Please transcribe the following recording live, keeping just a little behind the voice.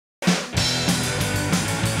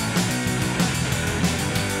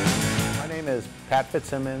is Pat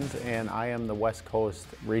Fitzsimmons, and I am the West Coast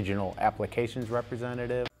Regional Applications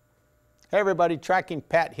Representative. Hey everybody, Tracking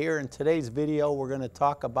Pat here. In today's video, we're going to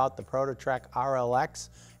talk about the ProtoTRAK RLX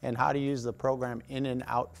and how to use the program in and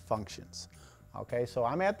out functions. Okay, so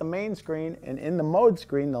I'm at the main screen, and in the mode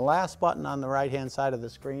screen, the last button on the right-hand side of the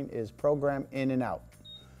screen is Program In and Out.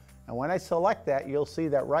 And when I select that, you'll see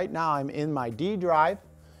that right now I'm in my D drive,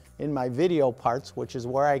 in my video parts, which is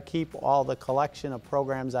where I keep all the collection of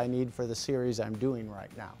programs I need for the series I'm doing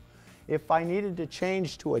right now. If I needed to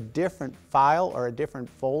change to a different file or a different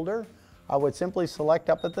folder, I would simply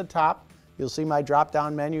select up at the top. You'll see my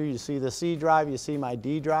drop-down menu. You see the C drive, you see my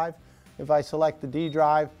D drive. If I select the D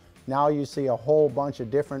drive, now you see a whole bunch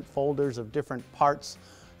of different folders of different parts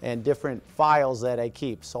and different files that I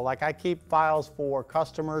keep. So like I keep files for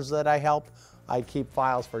customers that I help. I keep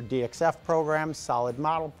files for DXF programs, solid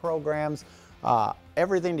model programs,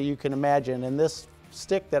 everything that you can imagine. And this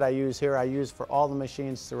stick that I use here, I use for all the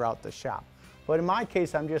machines throughout the shop. But in my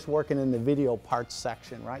case, I'm just working in the video parts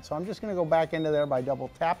section, right? So I'm just going to go back into there by double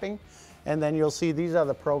tapping, and then you'll see these are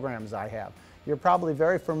the programs I have. You're probably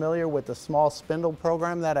very familiar with the small spindle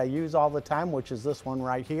program that I use all the time, which is this one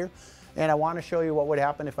right here. And I want to show you what would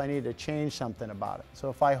happen if I need to change something about it. So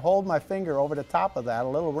if I hold my finger over the top of that, a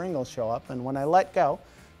little ring will show up, and when I let go,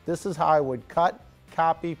 this is how I would cut,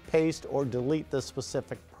 copy, paste, or delete this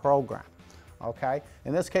specific program. Okay?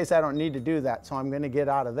 In this case, I don't need to do that, so I'm going to get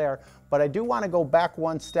out of there. But I do want to go back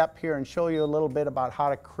one step here and show you a little bit about how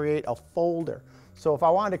to create a folder. So if I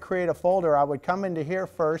wanted to create a folder, I would come into here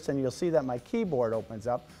first, and you'll see that my keyboard opens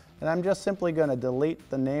up, and I'm just simply going to delete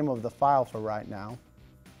the name of the file for right now.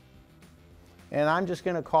 And I'm just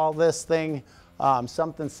going to call this thing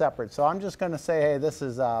something separate. So I'm just going to say, hey, this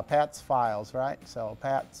is Pat's Files, right? So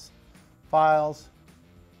Pat's Files.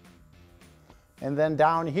 And then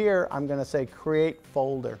down here, I'm going to say Create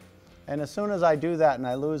Folder. And as soon as I do that and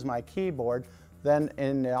I lose my keyboard, then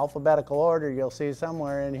in alphabetical order, you'll see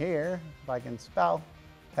somewhere in here, if I can spell,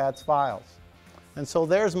 Pat's Files. And so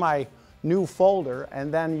there's my new folder,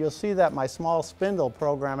 and then you'll see that my small spindle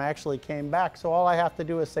program actually came back. So all I have to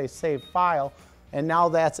do is say Save File, and now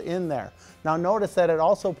that's in there. Now notice that it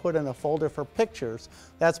also put in a folder for pictures.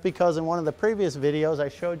 That's because in one of the previous videos I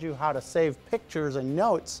showed you how to save pictures and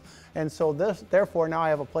notes, and so therefore now I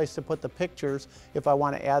have a place to put the pictures if I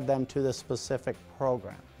want to add them to this specific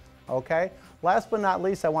program. Okay? Last but not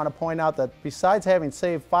least, I want to point out that besides having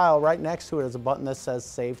Save File, right next to it is a button that says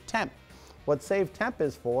Save Temp. What Save Temp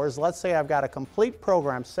is for is, let's say I've got a complete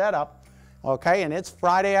program set up, okay, and it's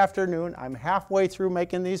Friday afternoon, I'm halfway through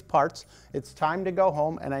making these parts, it's time to go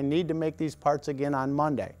home, and I need to make these parts again on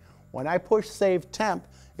Monday. When I push Save Temp,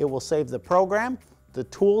 it will save the program, the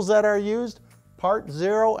tools that are used, part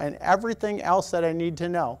 0, and everything else that I need to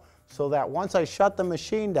know, so that once I shut the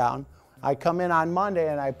machine down, I come in on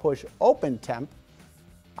Monday and I push Open Temp,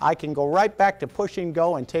 I can go right back to pushing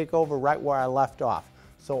go and take over right where I left off.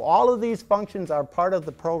 So all of these functions are part of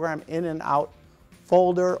the program in and out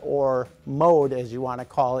folder or mode, as you want to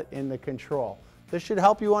call it, in the control. This should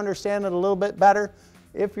help you understand it a little bit better.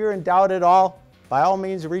 If you're in doubt at all, by all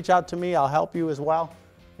means reach out to me, I'll help you as well.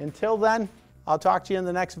 Until then, I'll talk to you in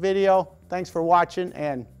the next video. Thanks for watching,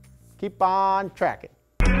 and keep on tracking.